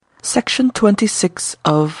Section 26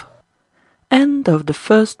 of End of the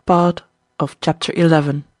first part of Chapter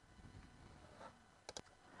 11.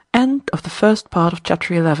 End of the first part of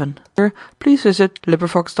Chapter 11. Please visit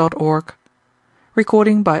LibriVox.org.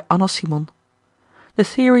 Recording by Anna Simon. The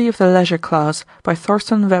Theory of the Leisure Class by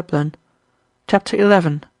Thorsten Veblen. Chapter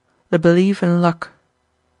 11. The Belief in Luck.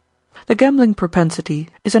 The gambling propensity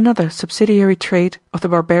is another subsidiary trait of the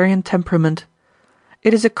barbarian temperament.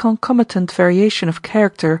 It is a concomitant variation of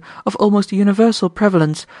character of almost universal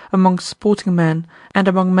prevalence among sporting men and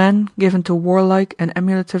among men given to warlike and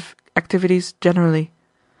emulative activities generally.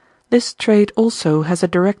 This trait also has a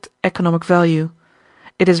direct economic value.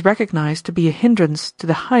 It is recognized to be a hindrance to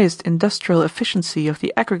the highest industrial efficiency of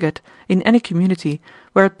the aggregate in any community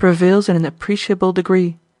where it prevails in an appreciable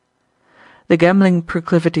degree. The gambling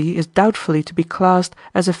proclivity is doubtfully to be classed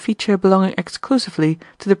as a feature belonging exclusively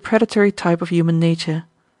to the predatory type of human nature.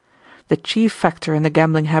 The chief factor in the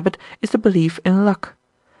gambling habit is the belief in luck,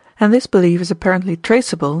 and this belief is apparently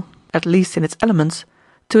traceable, at least in its elements,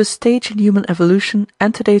 to a stage in human evolution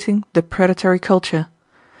antedating the predatory culture.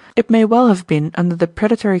 It may well have been under the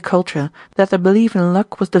predatory culture that the belief in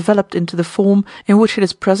luck was developed into the form in which it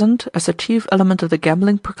is present as the chief element of the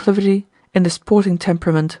gambling proclivity in the sporting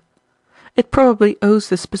temperament. It probably owes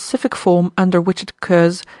the specific form under which it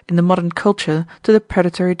occurs in the modern culture to the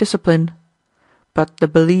predatory discipline. But the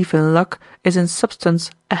belief in luck is in substance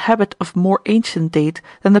a habit of more ancient date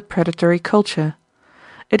than the predatory culture.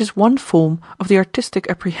 It is one form of the artistic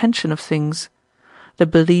apprehension of things. The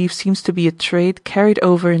belief seems to be a trait carried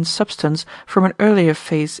over in substance from an earlier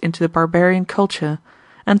phase into the barbarian culture,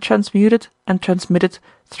 and transmuted and transmitted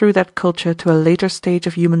through that culture to a later stage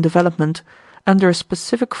of human development, under a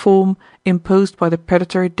specific form imposed by the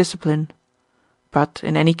predatory discipline. But,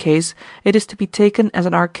 in any case, it is to be taken as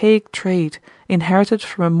an archaic trait, inherited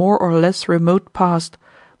from a more or less remote past,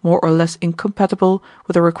 more or less incompatible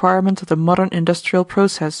with the requirements of the modern industrial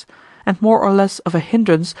process, and more or less of a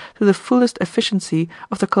hindrance to the fullest efficiency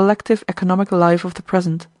of the collective economic life of the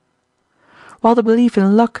present. While the belief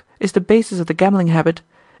in luck is the basis of the gambling habit,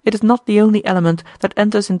 it is not the only element that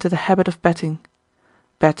enters into the habit of betting.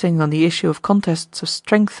 Betting on the issue of contests of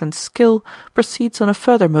strength and skill proceeds on a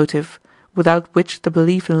further motive, without which the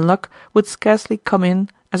belief in luck would scarcely come in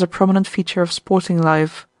as a prominent feature of sporting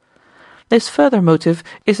life. This further motive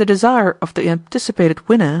is the desire of the anticipated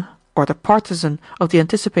winner, or the partisan of the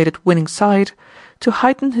anticipated winning side, to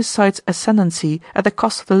heighten his side's ascendancy at the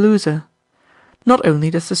cost of the loser. Not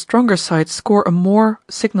only does the stronger side score a more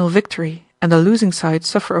signal victory, and the losing side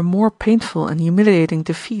suffer a more painful and humiliating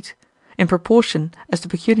defeat, in proportion as the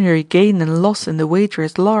pecuniary gain and loss in the wager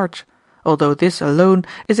is large, although this alone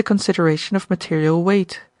is a consideration of material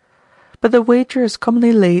weight. But the wager is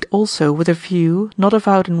commonly laid also with a view, not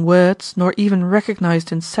avowed in words nor even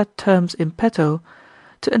recognized in set terms in petto,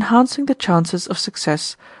 to enhancing the chances of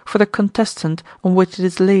success for the contestant on which it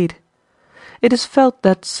is laid. It is felt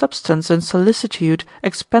that substance and solicitude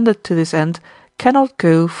expended to this end cannot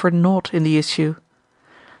go for naught in the issue.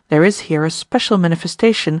 There is here a special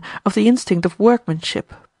manifestation of the instinct of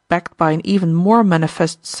workmanship, backed by an even more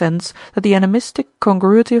manifest sense that the animistic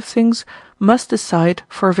congruity of things must decide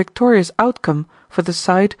for a victorious outcome for the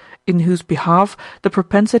side in whose behalf the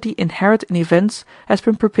propensity inherent in events has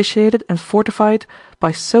been propitiated and fortified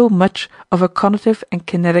by so much of a conative and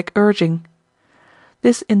kinetic urging.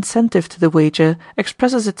 This incentive to the wager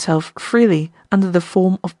expresses itself freely under the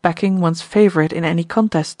form of backing one's favorite in any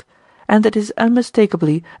contest, and it is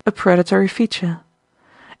unmistakably a predatory feature.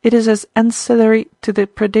 It is as ancillary to the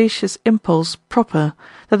predaceous impulse proper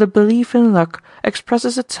that the belief in luck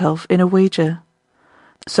expresses itself in a wager.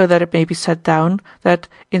 So that it may be set down that,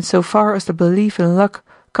 in so far as the belief in luck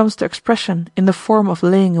comes to expression in the form of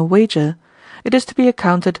laying a wager, it is to be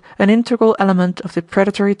accounted an integral element of the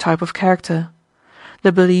predatory type of character.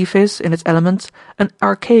 The belief is, in its elements, an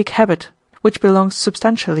archaic habit, which belongs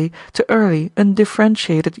substantially to early,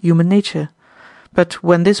 undifferentiated human nature. But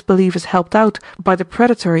when this belief is helped out by the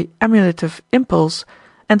predatory emulative impulse,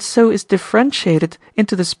 and so is differentiated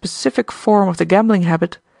into the specific form of the gambling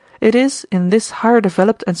habit, it is, in this higher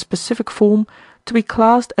developed and specific form, to be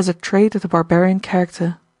classed as a trait of the barbarian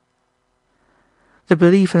character. The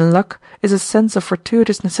belief in luck is a sense of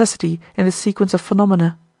fortuitous necessity in the sequence of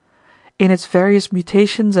phenomena. In its various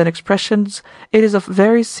mutations and expressions, it is of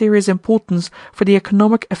very serious importance for the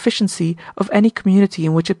economic efficiency of any community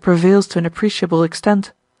in which it prevails to an appreciable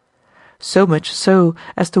extent. So much so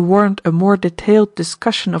as to warrant a more detailed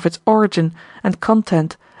discussion of its origin and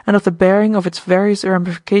content and of the bearing of its various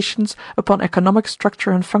ramifications upon economic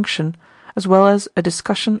structure and function, as well as a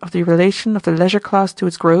discussion of the relation of the leisure class to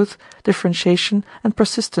its growth, differentiation, and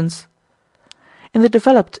persistence. In the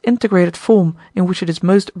developed, integrated form in which it is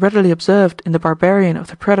most readily observed in the barbarian of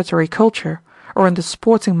the predatory culture, or in the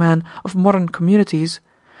sporting man of modern communities,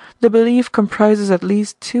 the belief comprises at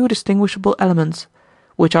least two distinguishable elements,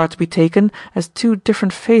 which are to be taken as two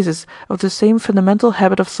different phases of the same fundamental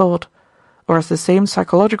habit of thought, or as the same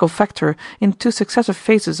psychological factor in two successive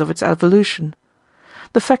phases of its evolution.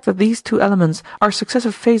 The fact that these two elements are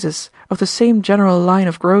successive phases of the same general line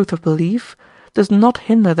of growth of belief does not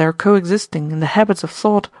hinder their coexisting in the habits of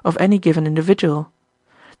thought of any given individual.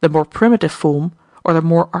 The more primitive form, or the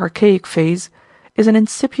more archaic phase, is an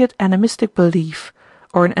incipient animistic belief,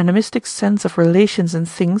 or an animistic sense of relations and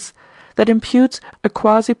things, that imputes a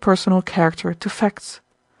quasi-personal character to facts.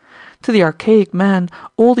 To the archaic man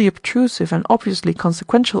all the obtrusive and obviously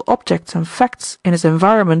consequential objects and facts in his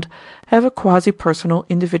environment have a quasi-personal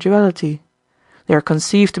individuality. They are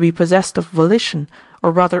conceived to be possessed of volition,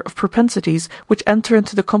 or rather of propensities which enter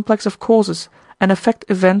into the complex of causes and affect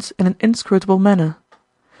events in an inscrutable manner.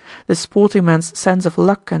 The sporting man's sense of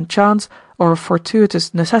luck and chance, or of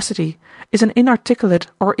fortuitous necessity, is an inarticulate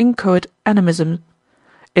or inchoate animism.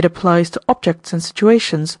 It applies to objects and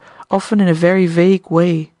situations, often in a very vague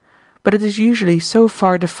way, but it is usually so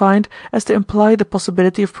far defined as to imply the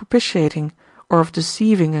possibility of propitiating, or of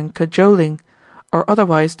deceiving and cajoling, or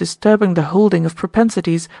otherwise disturbing the holding of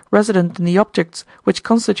propensities resident in the objects which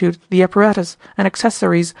constitute the apparatus and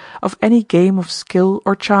accessories of any game of skill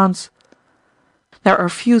or chance. There are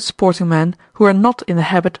few sporting men who are not in the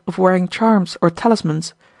habit of wearing charms or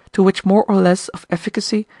talismans, to which more or less of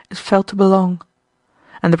efficacy is felt to belong.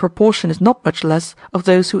 And the proportion is not much less of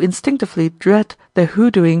those who instinctively dread the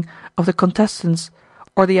hoodooing of the contestants,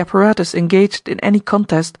 or the apparatus engaged in any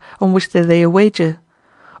contest on which they lay a wager,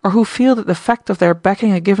 or who feel that the fact of their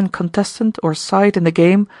backing a given contestant or side in the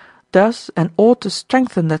game does and ought to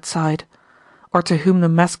strengthen that side, or to whom the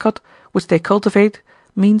mascot, which they cultivate,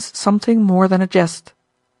 means something more than a jest.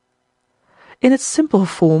 In its simple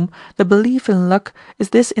form, the belief in luck is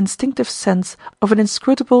this instinctive sense of an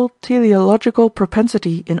inscrutable teleological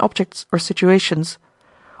propensity in objects or situations.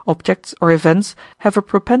 Objects or events have a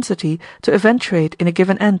propensity to eventuate in a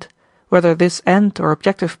given end, whether this end or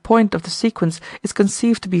objective point of the sequence is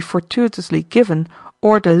conceived to be fortuitously given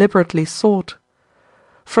or deliberately sought.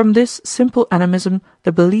 From this simple animism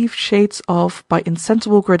the belief shades off by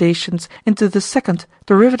insensible gradations into the second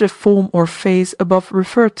derivative form or phase above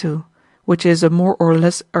referred to, which is a more or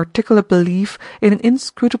less articulate belief in an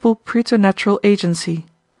inscrutable preternatural agency.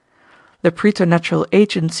 The preternatural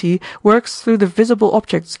agency works through the visible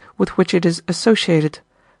objects with which it is associated,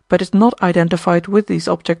 but is not identified with these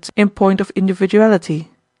objects in point of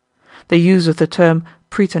individuality. The use of the term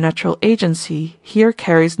preternatural agency here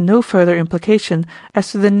carries no further implication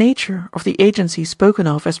as to the nature of the agency spoken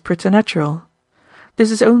of as preternatural.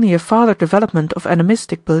 This is only a farther development of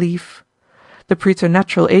animistic belief. The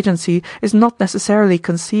preternatural agency is not necessarily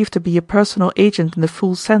conceived to be a personal agent in the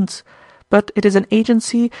full sense, but it is an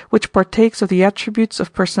agency which partakes of the attributes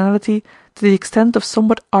of personality to the extent of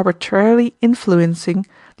somewhat arbitrarily influencing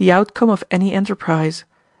the outcome of any enterprise,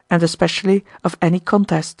 and especially of any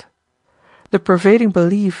contest. The pervading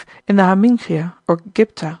belief in the Hamingia or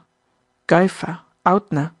Gipta, Gaifa,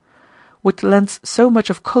 Autna, which lends so much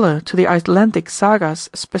of colour to the Icelandic sagas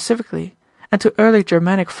specifically, and to early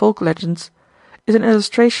Germanic folk legends, is an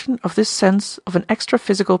illustration of this sense of an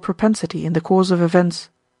extra-physical propensity in the course of events.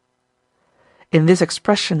 In this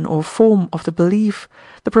expression or form of the belief,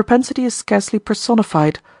 the propensity is scarcely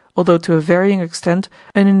personified, although to a varying extent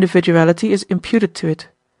an individuality is imputed to it,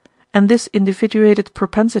 and this individuated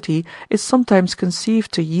propensity is sometimes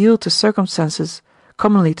conceived to yield to circumstances,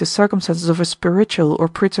 commonly to circumstances of a spiritual or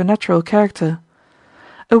preternatural character.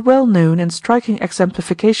 A well-known and striking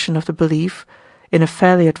exemplification of the belief, in a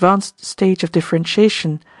fairly advanced stage of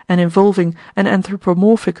differentiation and involving an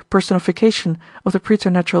anthropomorphic personification of the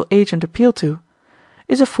preternatural agent appealed to,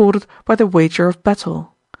 is afforded by the wager of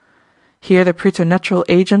battle. Here the preternatural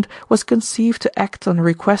agent was conceived to act on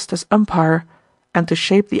request as umpire, and to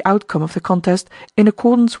shape the outcome of the contest in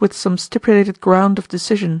accordance with some stipulated ground of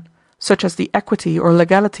decision, such as the equity or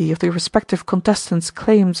legality of the respective contestants'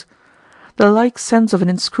 claims. The like sense of an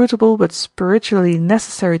inscrutable but spiritually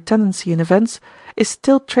necessary tendency in events is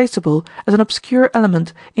still traceable as an obscure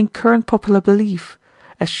element in current popular belief,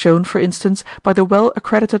 as shown for instance by the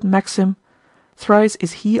well-accredited maxim, "Thrice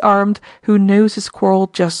is he armed who knows his quarrel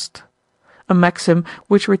just," a maxim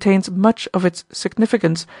which retains much of its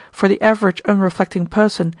significance for the average unreflecting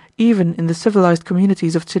person even in the civilized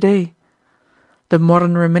communities of today. The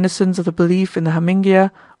modern reminiscence of the belief in the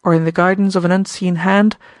Hamingia or in the guidance of an unseen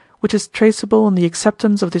hand, which is traceable in the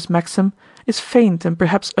acceptance of this maxim, is faint and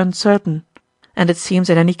perhaps uncertain, and it seems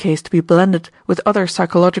in any case to be blended with other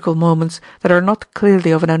psychological moments that are not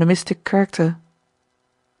clearly of an animistic character.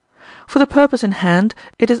 For the purpose in hand,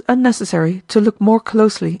 it is unnecessary to look more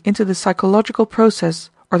closely into the psychological process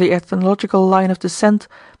or the ethnological line of descent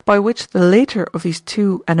by which the later of these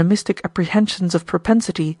two animistic apprehensions of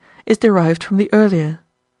propensity is derived from the earlier.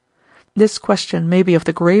 This question may be of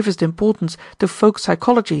the gravest importance to folk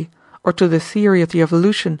psychology or to the theory of the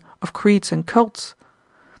evolution of creeds and cults.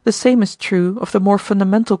 The same is true of the more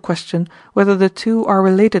fundamental question whether the two are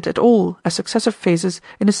related at all as successive phases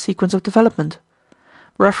in a sequence of development.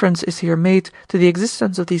 Reference is here made to the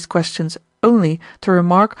existence of these questions only to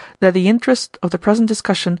remark that the interest of the present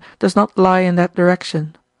discussion does not lie in that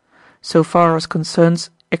direction. So far as concerns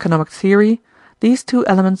economic theory, these two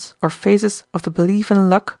elements or phases of the belief in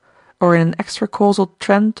luck, or in an extra-causal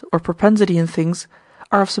trend or propensity in things,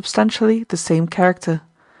 are of substantially the same character.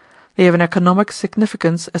 They have an economic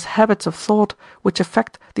significance as habits of thought which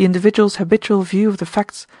affect the individual's habitual view of the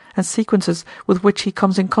facts and sequences with which he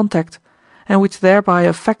comes in contact, and which thereby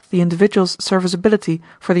affect the individual's serviceability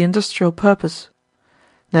for the industrial purpose.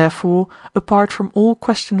 Therefore, apart from all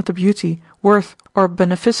question of the beauty, worth, or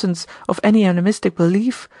beneficence of any animistic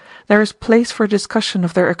belief, there is place for a discussion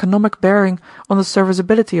of their economic bearing on the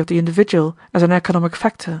serviceability of the individual as an economic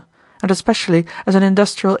factor, and especially as an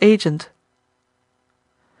industrial agent.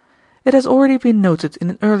 It has already been noted in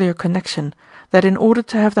an earlier connection that in order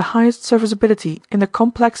to have the highest serviceability in the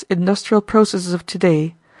complex industrial processes of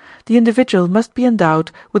today, the individual must be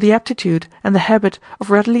endowed with the aptitude and the habit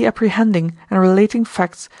of readily apprehending and relating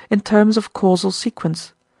facts in terms of causal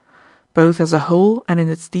sequence. Both as a whole and in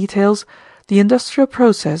its details, the industrial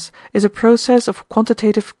process is a process of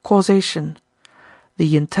quantitative causation.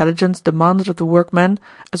 The intelligence demanded of the workman,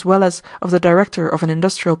 as well as of the director of an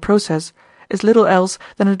industrial process, is little else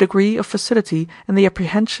than a degree of facility in the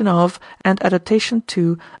apprehension of and adaptation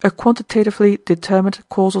to a quantitatively determined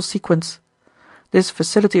causal sequence. This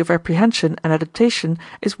facility of apprehension and adaptation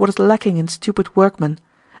is what is lacking in stupid workmen,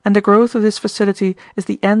 and the growth of this facility is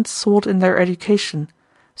the end sought in their education,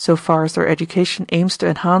 so far as their education aims to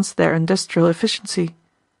enhance their industrial efficiency.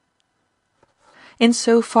 In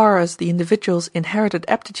so far as the individual's inherited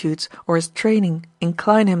aptitudes or his training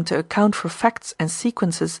incline him to account for facts and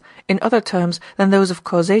sequences in other terms than those of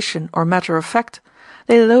causation or matter of fact,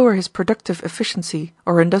 they lower his productive efficiency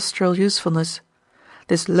or industrial usefulness.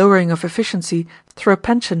 This lowering of efficiency through a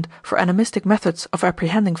penchant for animistic methods of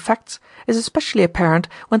apprehending facts is especially apparent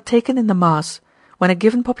when taken in the mass, when a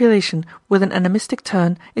given population with an animistic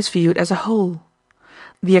turn is viewed as a whole.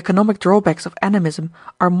 The economic drawbacks of animism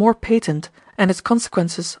are more patent and its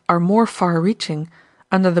consequences are more far-reaching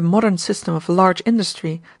under the modern system of large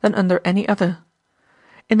industry than under any other.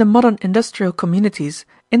 In the modern industrial communities,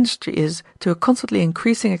 industry is, to a constantly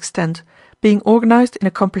increasing extent, being organized in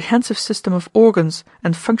a comprehensive system of organs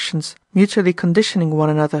and functions mutually conditioning one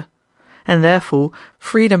another, and therefore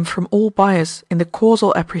freedom from all bias in the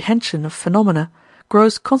causal apprehension of phenomena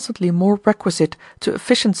grows constantly more requisite to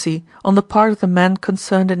efficiency on the part of the men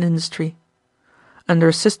concerned in industry. Under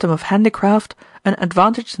a system of handicraft, an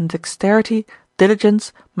advantage in dexterity,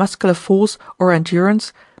 diligence, muscular force, or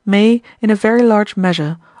endurance may, in a very large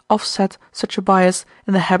measure, offset such a bias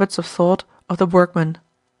in the habits of thought of the workman.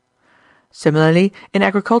 Similarly, in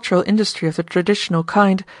agricultural industry of the traditional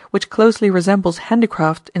kind, which closely resembles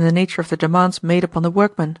handicraft in the nature of the demands made upon the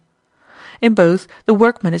workman. In both, the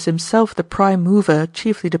workman is himself the prime mover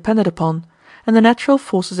chiefly depended upon, and the natural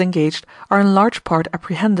forces engaged are in large part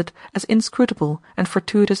apprehended as inscrutable and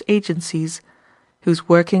fortuitous agencies, whose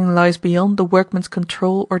working lies beyond the workman's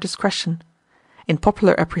control or discretion. In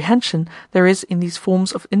popular apprehension there is in these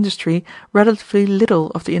forms of industry relatively little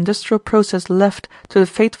of the industrial process left to the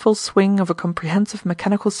fateful swing of a comprehensive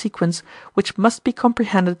mechanical sequence which must be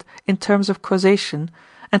comprehended in terms of causation,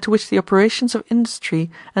 and to which the operations of industry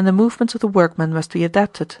and the movements of the workman must be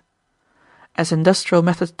adapted. As industrial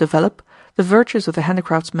methods develop, the virtues of the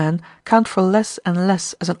handicraftsman count for less and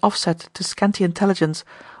less as an offset to scanty intelligence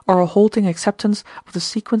or a halting acceptance of the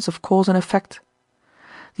sequence of cause and effect.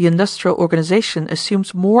 The industrial organization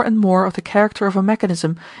assumes more and more of the character of a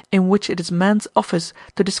mechanism in which it is man's office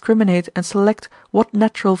to discriminate and select what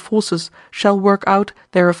natural forces shall work out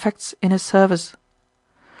their effects in his service.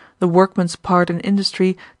 The workman's part in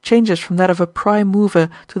industry changes from that of a prime mover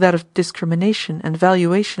to that of discrimination and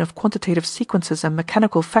valuation of quantitative sequences and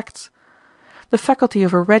mechanical facts. The faculty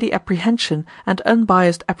of a ready apprehension and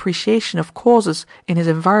unbiased appreciation of causes in his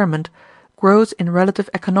environment grows in relative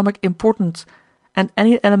economic importance and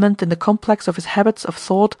any element in the complex of his habits of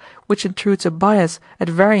thought which intrudes a bias at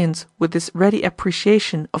variance with this ready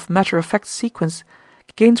appreciation of matter-of-fact sequence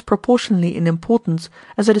gains proportionally in importance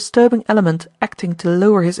as a disturbing element acting to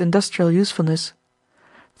lower his industrial usefulness.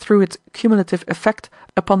 Through its cumulative effect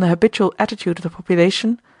upon the habitual attitude of the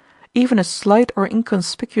population, even a slight or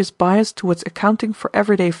inconspicuous bias towards accounting for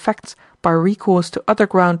everyday facts by recourse to other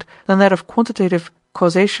ground than that of quantitative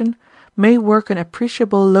causation may work an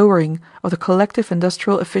appreciable lowering of the collective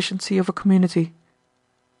industrial efficiency of a community.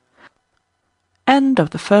 End of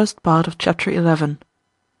the first part of Chapter 11.